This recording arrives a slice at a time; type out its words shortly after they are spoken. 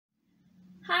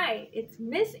Hi, it's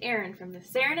Miss Erin from the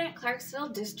Saranac Clarksville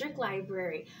District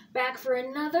Library, back for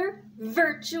another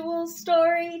virtual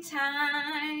story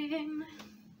time.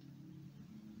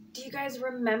 Do you guys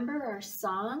remember our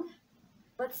song?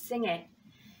 Let's sing it.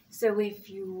 So if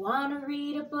you want to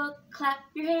read a book, clap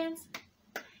your hands.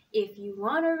 If you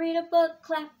want to read a book,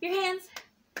 clap your hands.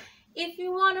 If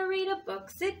you want to read a book,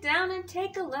 sit down and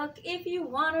take a look. If you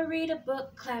want to read a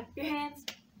book, clap your hands.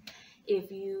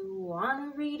 If you want to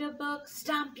read a book,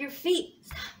 stomp your feet.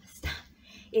 Stomp, stomp.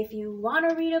 If you want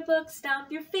to read a book,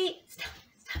 stomp your feet. Stomp,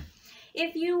 stomp.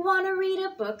 If you want to read a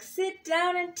book, sit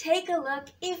down and take a look.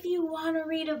 If you want to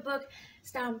read a book,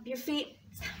 stomp your feet.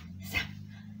 Stomp, stomp.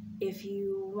 If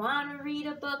you want to read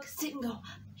a book, sit and go,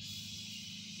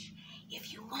 shh.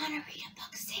 If you want to read a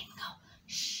book, sit and go,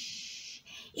 shh.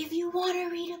 If you want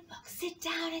to read a book, sit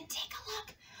down and take a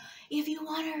look. If you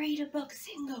want to read a book,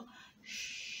 sit and go,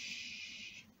 shh.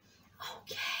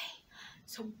 Okay,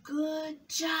 so good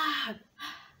job.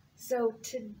 So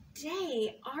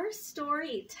today, our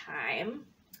story time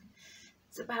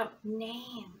is about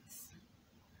names.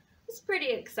 It's pretty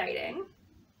exciting.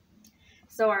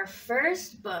 So our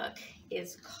first book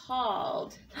is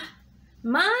called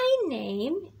My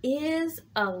Name is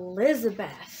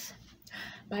Elizabeth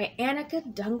by Annika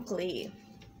Dunkley.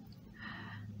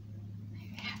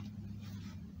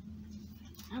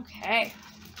 Okay.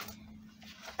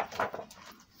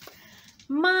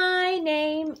 My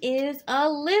name is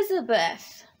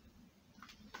Elizabeth.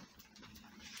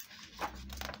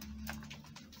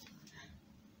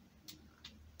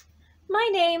 My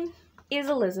name is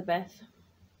Elizabeth.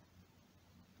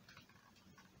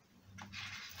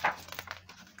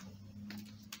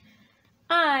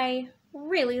 I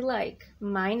really like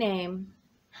my name.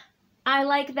 I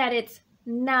like that it's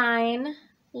 9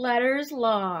 letters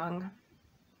long.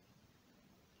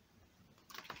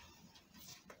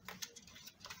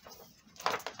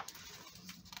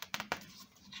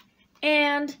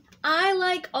 And I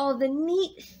like all the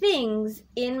neat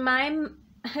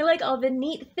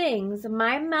things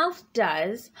my mouth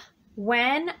does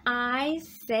when I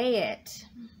say it.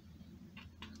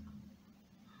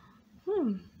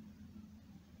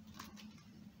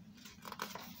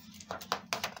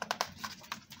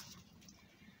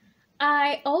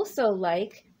 I also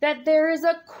like that there is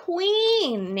a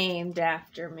queen named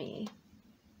after me.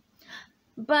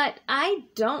 But I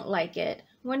don't like it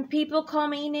when people call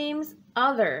me names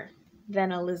other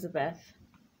than Elizabeth.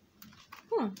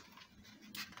 He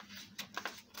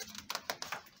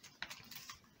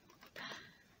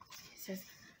says,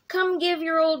 "Come give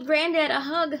your old granddad a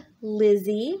hug,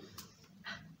 Lizzie."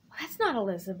 That's not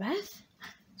Elizabeth.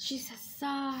 She says,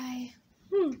 sigh.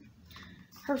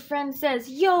 Her friend says,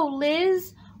 "Yo,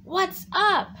 Liz, what's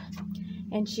up?"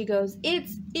 And she goes,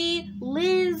 "It's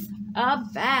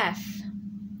Liz-a-Beth."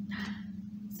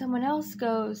 Someone else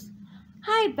goes,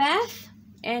 "Hi, Beth."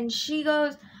 And she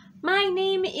goes, "My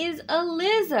name is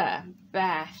Elizabeth."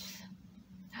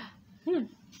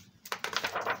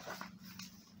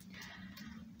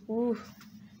 Ooh.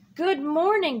 "Good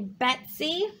morning,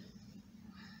 Betsy."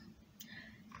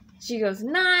 She goes,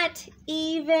 "Not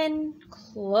even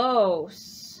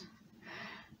close."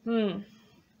 Let's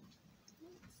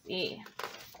see.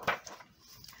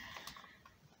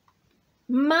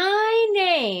 My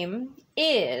name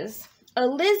is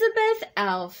Elizabeth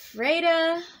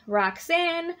Alfreda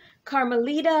Roxanne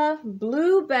Carmelita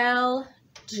Bluebell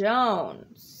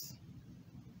Jones.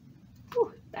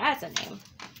 Ooh, that's a name.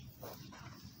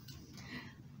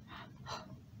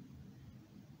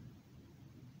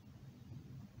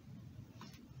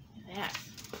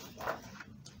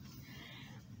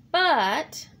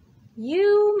 But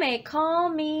you may call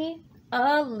me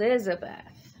Elizabeth.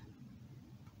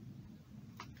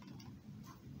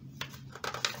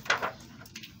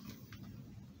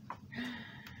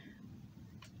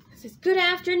 Says, "Good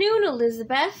afternoon,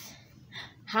 Elizabeth."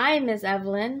 "Hi, Miss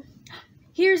Evelyn."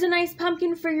 "Here's a nice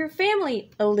pumpkin for your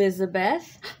family,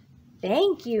 Elizabeth."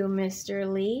 "Thank you, Mr.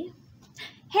 Lee."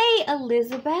 "Hey,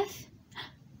 Elizabeth."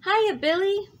 "Hiya,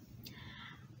 Billy."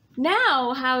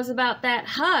 "Now, how's about that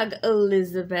hug,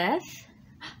 Elizabeth?"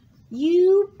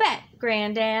 "You bet,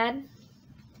 Granddad."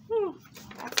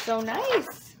 That's so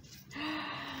nice.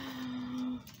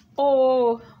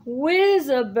 "Oh,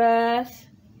 Elizabeth."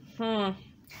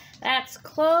 That's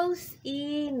close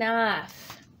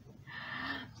enough.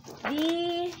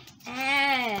 The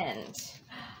end.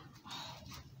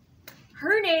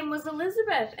 Her name was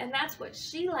Elizabeth, and that's what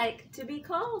she liked to be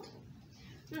called.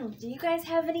 Do you guys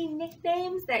have any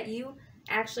nicknames that you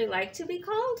actually like to be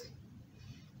called?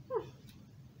 All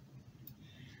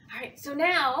right, so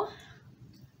now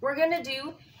we're going to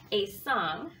do a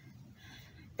song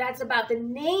That's about the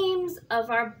names of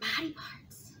our body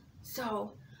parts.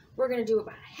 So we're going to do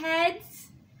about heads,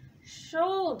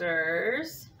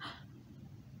 shoulders,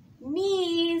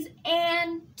 knees,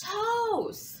 and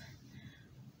toes.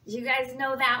 You guys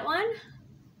know that one?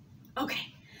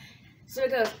 Okay, so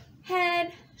it goes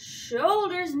head,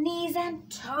 shoulders, knees, and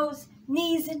toes,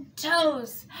 knees and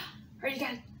toes. All right, you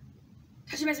got to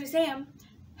touch them as we say them.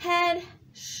 Head,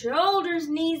 shoulders,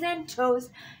 knees, and toes,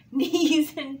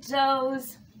 knees and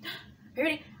toes.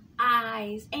 Ready?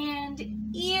 Eyes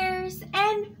and ears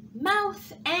and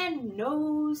mouth and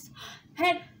nose.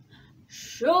 Head,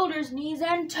 shoulders, knees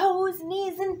and toes,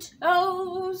 knees and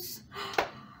toes.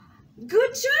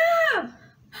 Good job!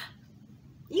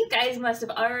 You guys must have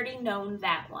already known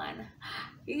that one.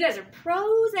 You guys are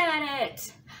pros at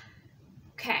it.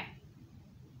 Okay.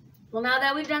 Well, now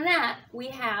that we've done that, we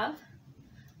have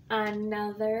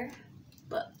another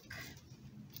book.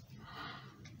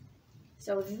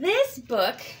 So this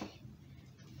book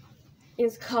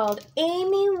is called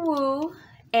Amy Wu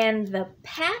and the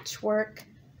Patchwork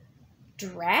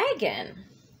Dragon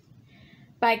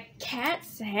by Kat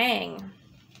Sang.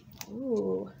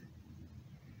 Ooh.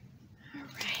 All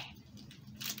right.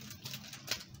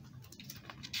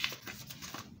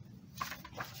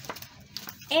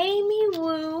 Amy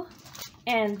Wu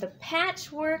and the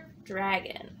Patchwork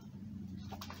Dragon.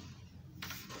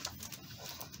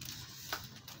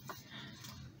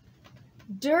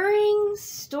 During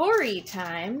story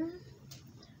time,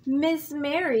 Miss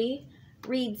Mary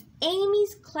reads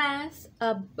Amy's class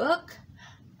a book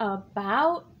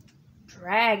about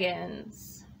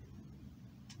dragons.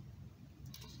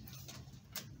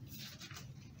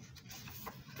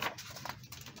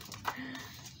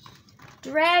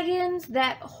 Dragons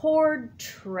that hoard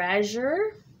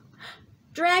treasure,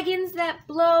 dragons that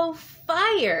blow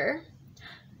fire,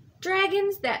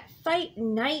 dragons that fight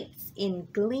knights in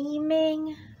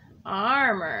gleaming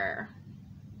armor.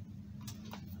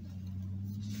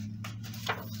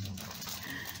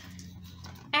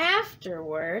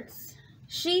 Afterwards,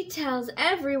 she tells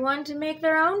everyone to make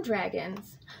their own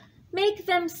dragons. Make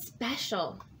them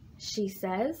special, she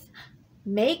says.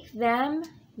 Make them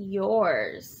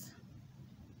yours.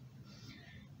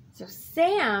 So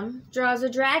Sam draws a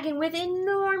dragon with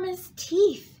enormous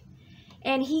teeth,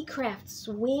 and he crafts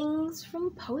wings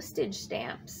from postage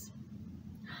stamps.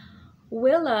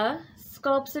 Willa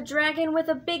sculpts a dragon with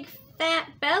a big fat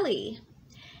belly,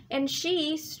 and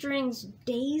she strings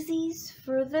daisies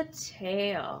for the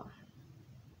tail.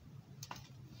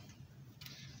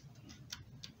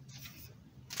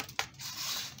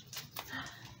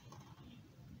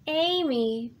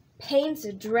 Amy paints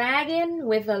a dragon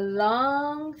with a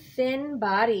long, thin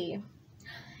body.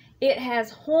 It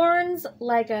has horns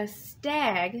like a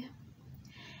stag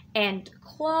and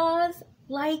claws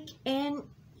like an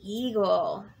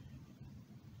eagle.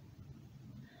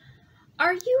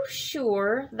 Are you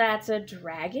sure that's a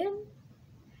dragon?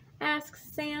 Asks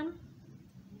Sam.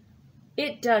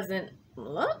 It doesn't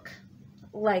look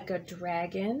like a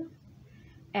dragon,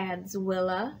 adds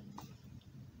Willa.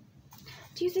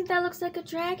 Do you think that looks like a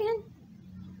dragon?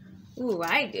 Ooh,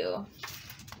 I do.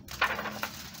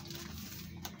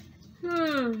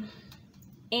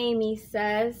 Amy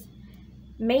says.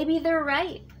 Maybe they're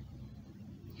right.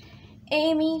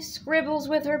 Amy scribbles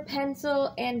with her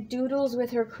pencil and doodles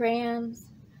with her crayons.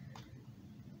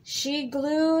 She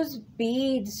glues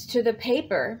beads to the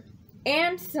paper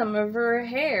and some of her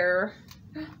hair.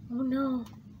 Oh no.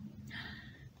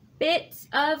 Bits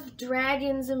of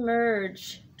dragons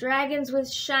emerge. Dragons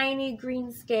with shiny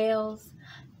green scales.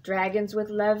 Dragons with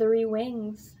leathery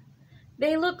wings.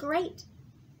 They look great.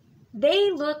 They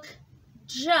look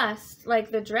just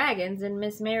like the dragons in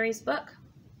Miss Mary's book.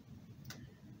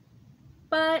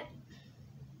 But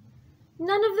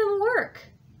none of them work.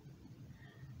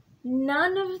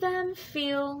 None of them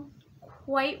feel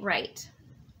quite right.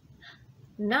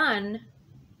 None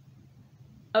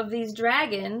of these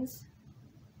dragons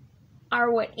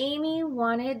are what Amy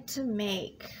wanted to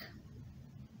make.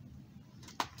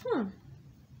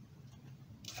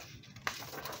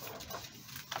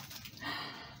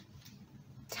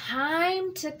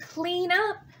 Time to clean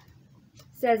up,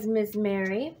 says Miss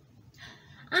Mary.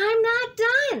 I'm not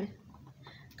done,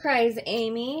 cries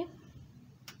Amy.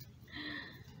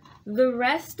 The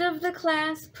rest of the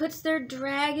class puts their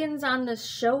dragons on the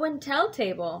show and tell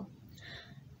table,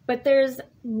 but there's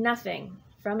nothing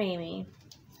from Amy.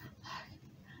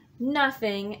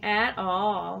 Nothing at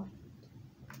all.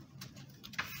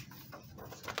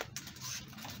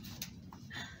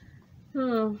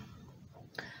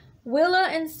 Willa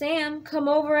and Sam come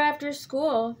over after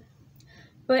school,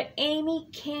 but Amy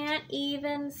can't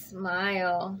even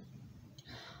smile.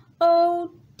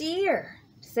 "Oh dear,"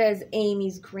 says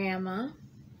Amy's grandma.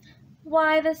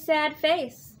 "Why the sad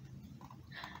face?"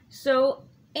 So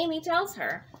Amy tells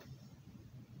her.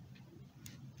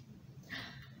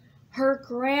 Her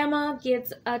grandma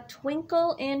gets a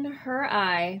twinkle in her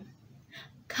eye.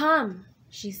 "Come,"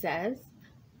 she says,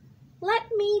 "let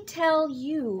me tell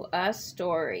you a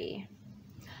story."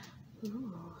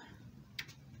 Ooh.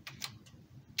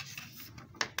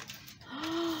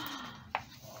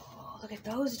 Look at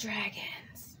those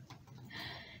dragons.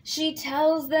 She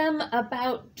tells them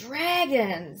about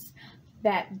dragons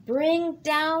that bring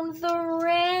down the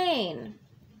rain.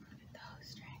 Look at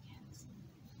those dragons.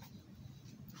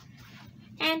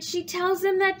 And she tells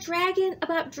them that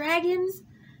about dragons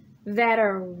that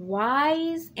are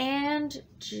wise and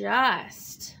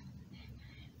just.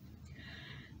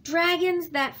 Dragons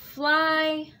that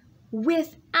fly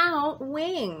without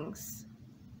wings.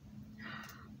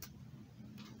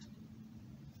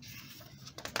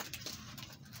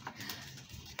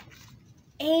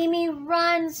 Amy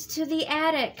runs to the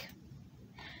attic.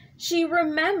 She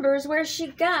remembers where she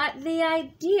got the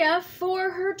idea for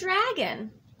her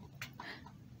dragon.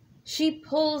 She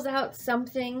pulls out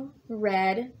something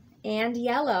red and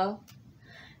yellow,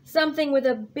 something with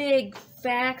a big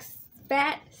fat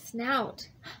snout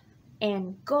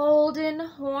and golden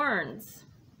horns.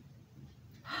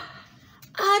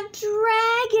 "A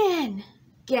dragon!"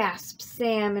 gasp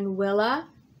Sam and Willa.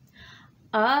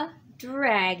 "A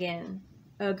dragon,"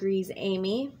 agrees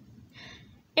Amy.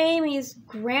 Amy's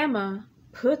grandma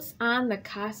puts on the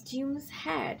costume's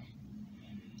head,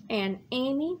 and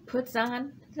Amy puts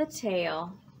on the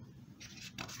tail.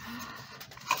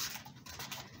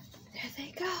 There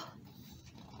they go.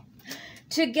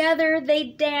 Together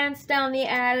they dance down the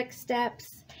attic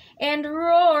steps and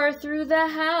roar through the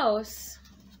house.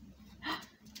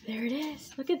 There it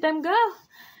is. Look at them go.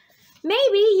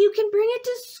 "Maybe you can bring it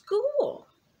to school,"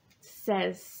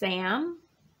 says Sam.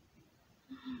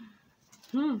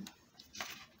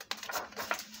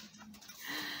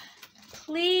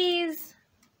 "Please,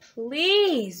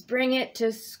 please bring it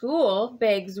to school,"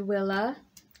 begs Willa.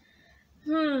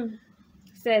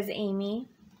 Says Amy.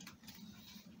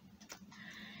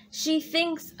 She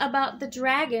thinks about the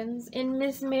dragons in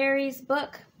Miss Mary's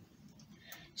book.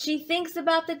 She thinks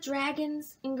about the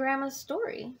dragons in Grandma's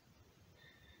story.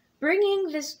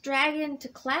 Bringing this dragon to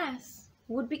class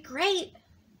would be great,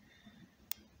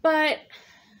 but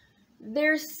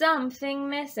there's something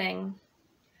missing.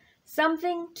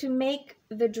 Something to make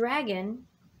the dragon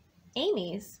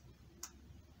Amy's.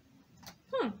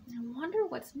 I wonder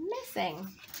what's missing.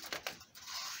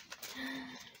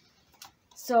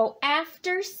 So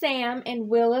after Sam and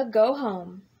Willa go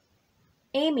home,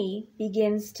 Amy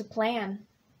begins to plan.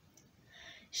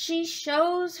 She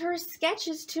shows her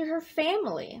sketches to her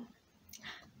family.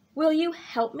 "Will you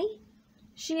help me?"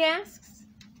 she asks.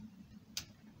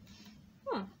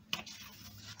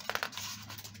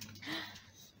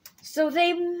 So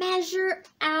they measure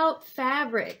out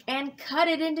fabric and cut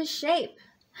it into shape.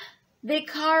 They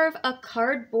carve a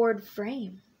cardboard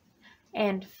frame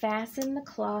and fasten the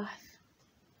cloth.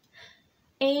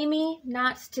 Amy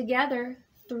knots together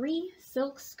 3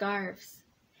 silk scarves,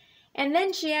 and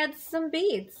then she adds some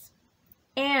beads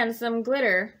and some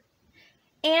glitter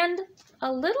and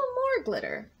a little more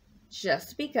glitter,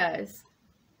 just because.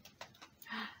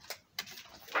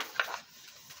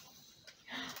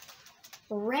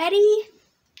 "Ready?"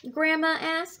 Grandma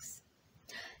asks.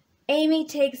 Amy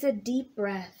takes a deep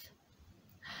breath.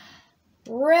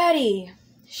 "Ready,"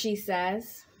 she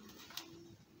says.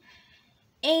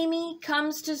 Amy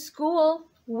comes to school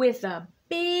with a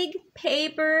big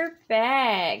paper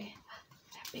bag.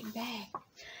 That big bag.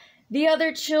 The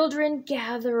other children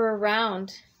gather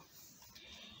around.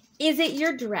 "Is it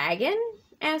your dragon?"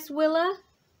 asks Willa.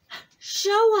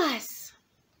 "Show us,"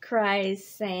 cries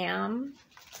Sam.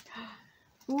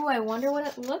 Ooh, I wonder what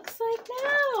it looks like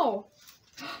now.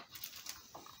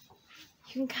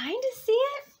 You can kind of see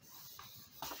it.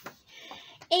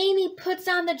 Amy puts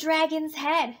on the dragon's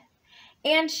head,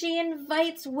 and she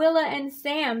invites Willa and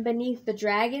Sam beneath the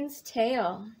dragon's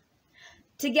tail.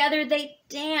 Together they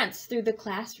dance through the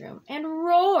classroom and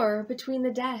roar between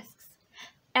the desks.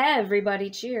 Everybody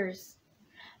cheers.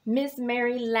 Miss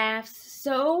Mary laughs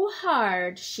so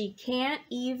hard she can't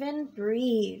even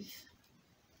breathe.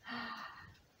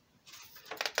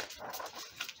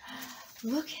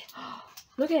 Look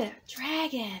at a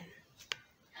dragon.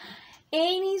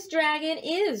 Amy's dragon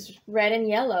is red and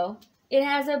yellow. It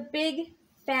has a big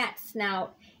fat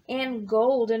snout and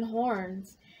golden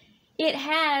horns. It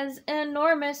has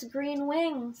enormous green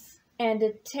wings and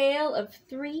a tail of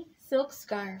 3 silk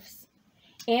scarves,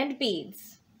 and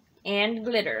beads, and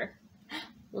glitter.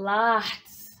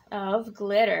 Lots of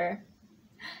glitter.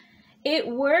 It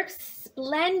works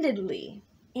splendidly,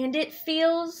 and it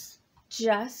feels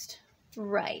just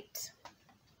right.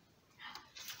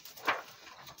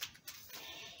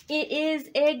 It is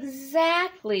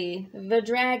exactly the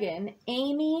dragon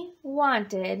Amy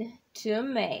wanted to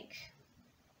make.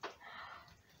 Look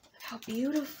how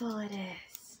beautiful it is.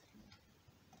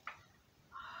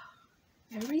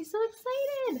 Everybody's so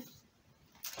excited.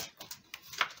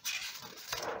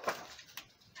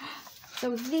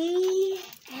 So the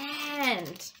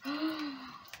end.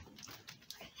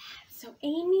 So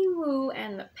Amy Wu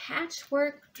and the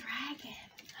Patchwork Dragon.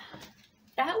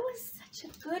 That was such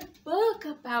a good book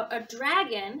about a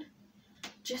dragon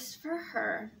just for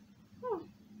her.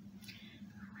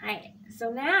 Alright,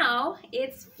 so now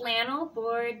it's flannel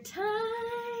board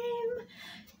time.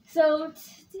 So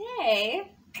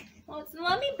today,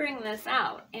 let me bring this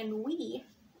out and we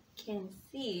can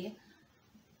see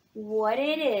what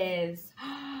it is.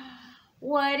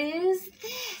 What is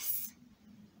this?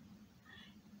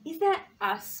 Is that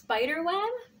a spider web?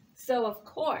 So of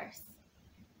course,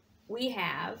 we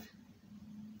have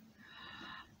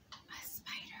a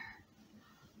spider.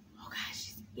 Oh gosh,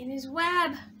 he's in his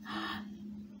web.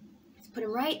 Let's put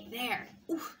him right there.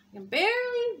 Oof, I can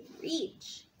barely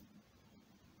reach.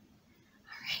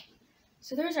 All right,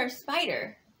 so there's our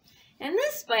spider. And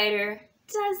this spider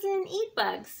doesn't eat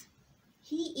bugs.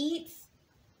 He eats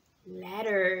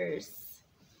letters.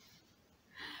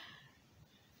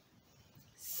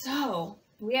 So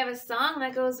we have a song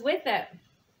that goes with it.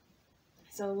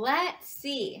 So let's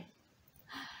see.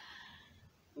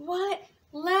 What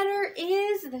letter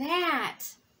is that?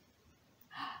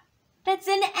 That's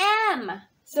an M.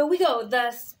 So we go,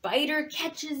 the spider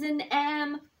catches an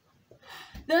M.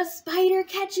 The spider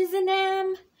catches an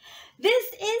M. This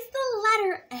is the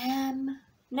letter M.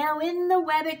 Now in the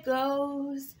web it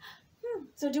goes.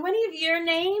 So do any of your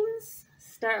names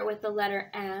start with the letter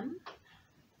M?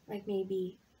 Like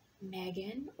maybe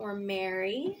Megan or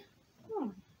Mary?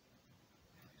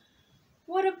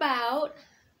 What about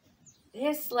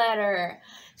this letter?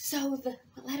 So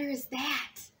what letter is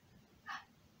that?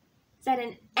 Is that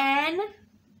an N?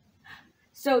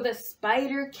 So the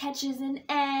spider catches an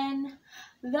N.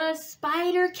 The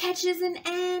spider catches an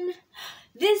N.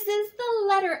 This is the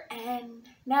letter N.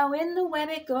 Now in the web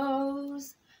it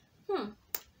goes.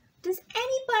 Does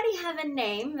anybody have a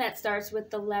name that starts with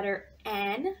the letter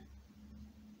N?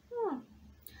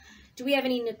 Do we have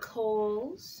any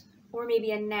Nicoles? Or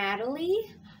maybe a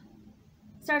Natalie?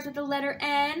 Starts with the letter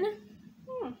N.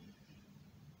 All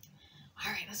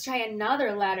right, let's try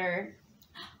another letter.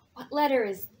 What letter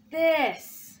is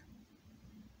this?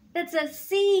 That's a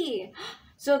C.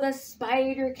 So the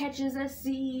spider catches a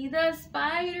C. The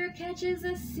spider catches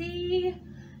a C.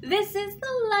 This is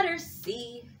the letter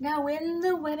C. Now in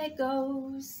the web it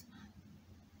goes.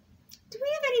 Do we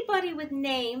have anybody with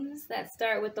names that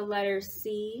start with the letter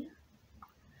C?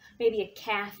 Maybe a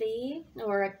Kathy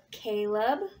or a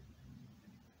Caleb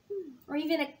or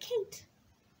even a Kate.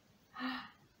 All right,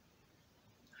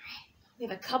 we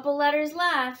have a couple letters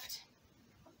left.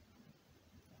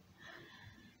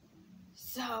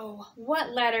 So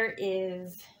what letter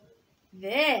is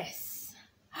this?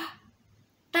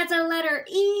 That's a letter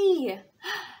E.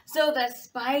 So the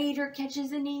spider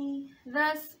catches an E.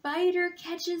 The spider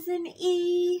catches an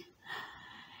E.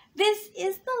 This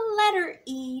is the letter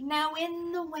E. Now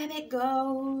in the web it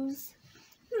goes.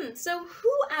 So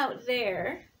who out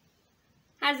there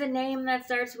has a name that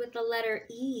starts with the letter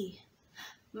E?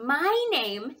 My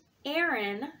name,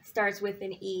 Erin, starts with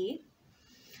an E.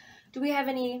 Do we have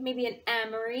any, maybe an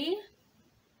Emery?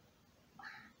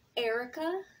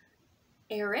 Erica?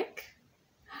 Eric?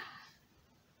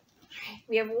 All right,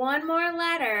 we have one more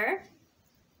letter.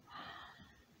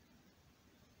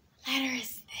 What letter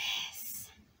is this?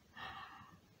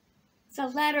 It's a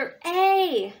letter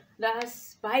A. The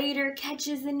spider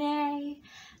catches an A.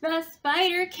 The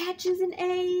spider catches an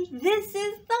A. This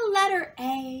is the letter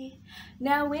A.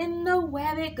 Now in the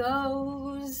web it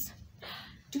goes.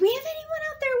 Do we have anyone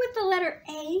out there with the letter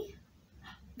A?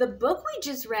 The book we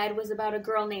just read was about a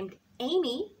girl named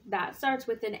Amy. That starts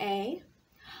with an A.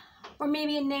 Or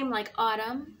maybe a name like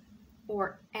Autumn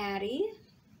or Addie.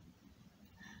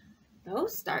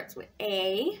 Those starts with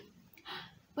A.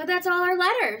 But that's all our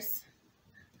letters.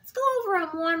 Let's go over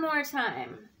them one more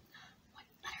time. What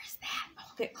letter is that?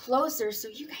 I'll get closer so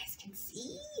you guys can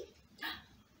see.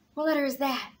 What letter is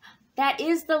that? That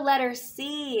is the letter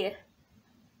C.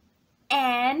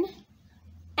 N,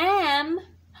 M,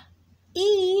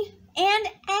 E, and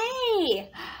A.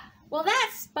 Well,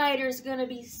 that spider's gonna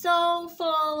be so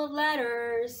full of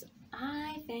letters,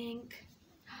 I think.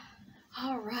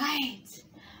 All right.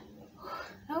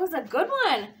 That was a good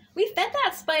one. We fed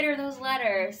that spider those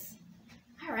letters.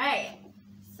 All right.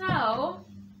 So,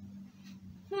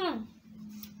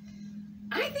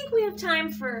 I think we have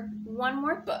time for one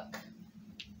more book.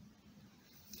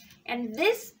 And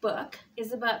this book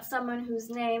is about someone whose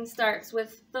name starts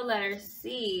with the letter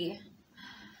C.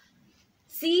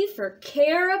 C for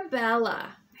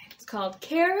Carabella. It's called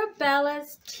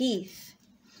Carabella's Teeth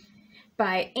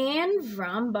by Anne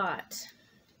Vrombot.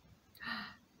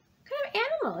 What kind of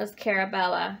animal is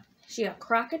Carabella? Is she a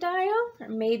crocodile or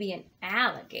maybe an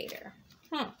alligator?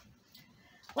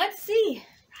 Let's see.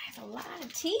 Has a lot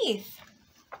of teeth.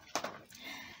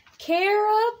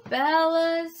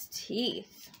 Carabella's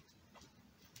teeth.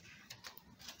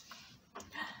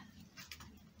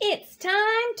 It's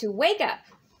time to wake up.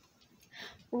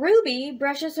 Ruby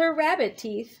brushes her rabbit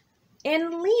teeth,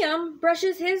 and Liam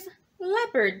brushes his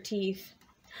leopard teeth.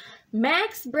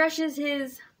 Max brushes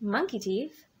his monkey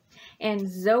teeth, and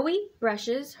Zoe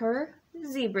brushes her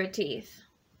zebra teeth.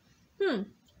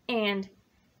 And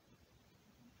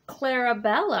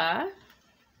Clarabella,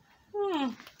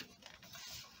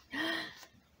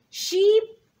 she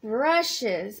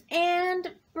brushes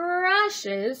and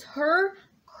brushes her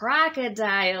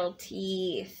crocodile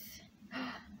teeth.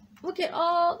 Look at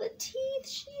all the teeth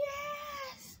she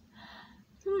has.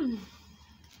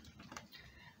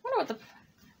 What do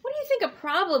you think a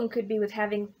problem could be with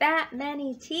having that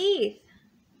many teeth?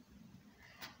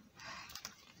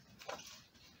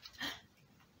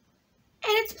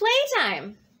 And it's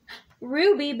playtime.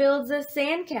 Ruby builds a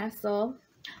sandcastle.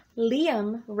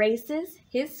 Liam races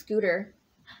his scooter.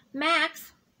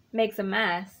 Max makes a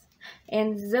mess.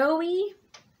 And Zoe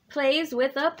plays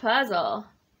with a puzzle.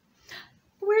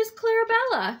 Where's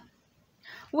Clarabella?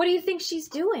 What do you think she's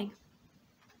doing?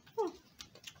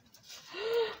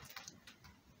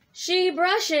 She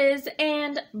brushes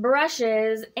and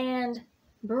brushes and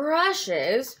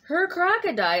brushes her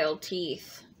crocodile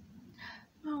teeth.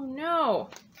 Oh no.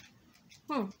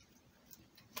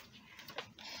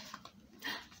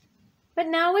 But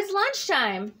now it's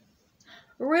lunchtime.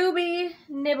 Ruby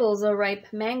nibbles a ripe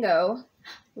mango.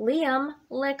 Liam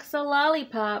licks a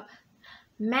lollipop.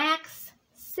 Max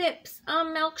sips a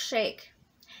milkshake.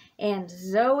 And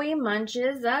Zoe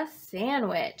munches a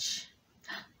sandwich.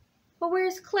 But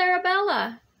where's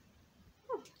Clarabella?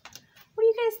 What do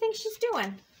you guys think she's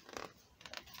doing?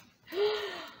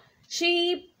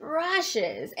 She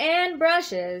brushes and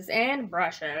brushes and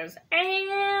brushes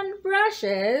and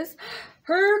brushes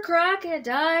her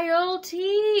crocodile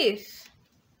teeth.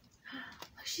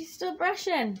 She's still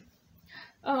brushing.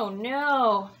 Oh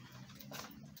no.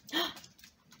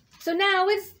 So now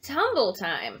it's tumble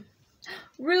time.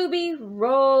 Ruby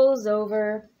rolls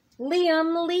over.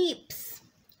 Liam leaps.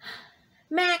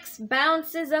 Max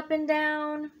bounces up and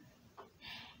down.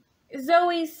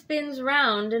 Zoe spins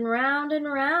round and round and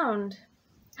round.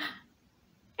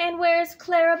 And where's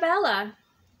Clarabella?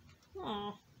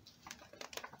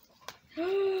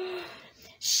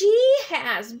 She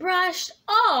has brushed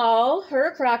all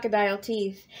her crocodile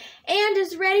teeth and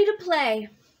is ready to play.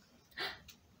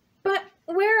 But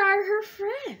where are her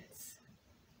friends?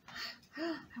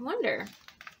 I wonder.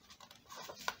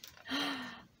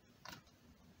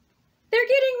 They're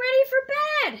getting ready for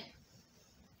bed.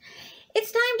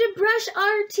 It's time to brush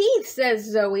our teeth, says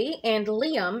Zoe and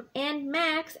Liam and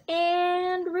Max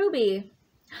and Ruby.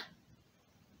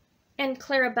 And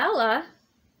Clarabella,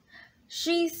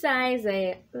 she sighs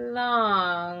a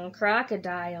long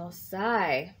crocodile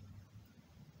sigh.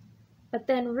 But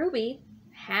then Ruby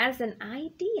has an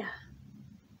idea.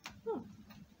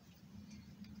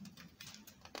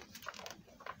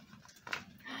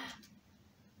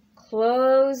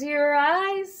 Close your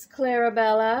eyes,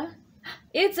 Clarabella.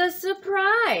 It's a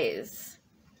surprise.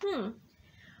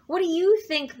 What do you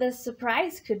think the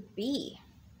surprise could be?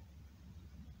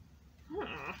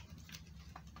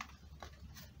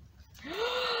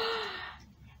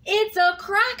 It's a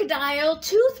crocodile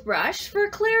toothbrush for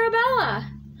Clarabella.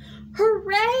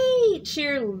 Hooray!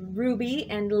 Cheer Ruby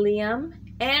and Liam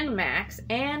and Max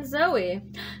and Zoe.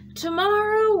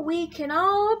 Tomorrow we can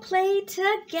all play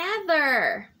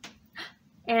together.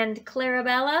 And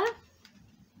Clarabella?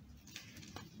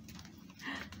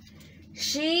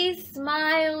 She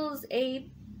smiles a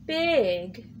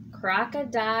big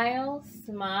crocodile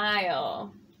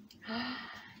smile.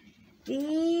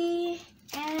 The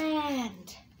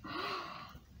end.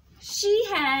 She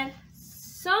had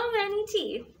so many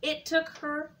teeth, it took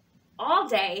her all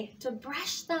day to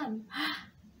brush them.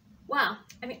 Well,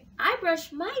 I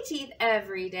brush my teeth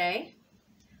every day.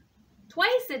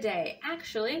 Twice a day,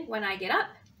 actually, when I get up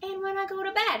and when I go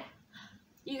to bed.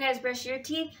 You guys brush your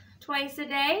teeth twice a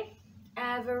day?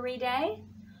 Every day?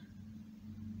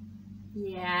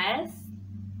 Yes.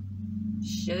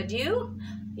 Should you?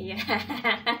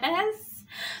 Yes.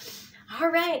 All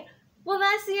right. Well,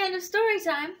 that's the end of story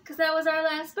time because that was our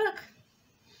last book.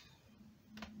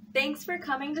 Thanks for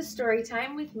coming to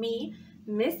Storytime with me,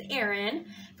 Miss Erin,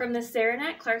 from the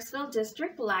Saranac Clarksville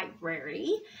District Library.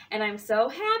 And I'm so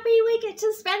happy we get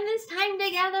to spend this time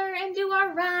together and do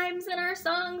our rhymes and our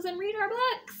songs and read our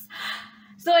books.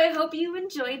 So I hope you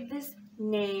enjoyed this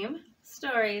name,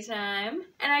 Storytime.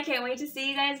 And I can't wait to see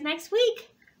you guys next week.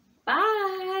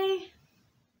 Bye!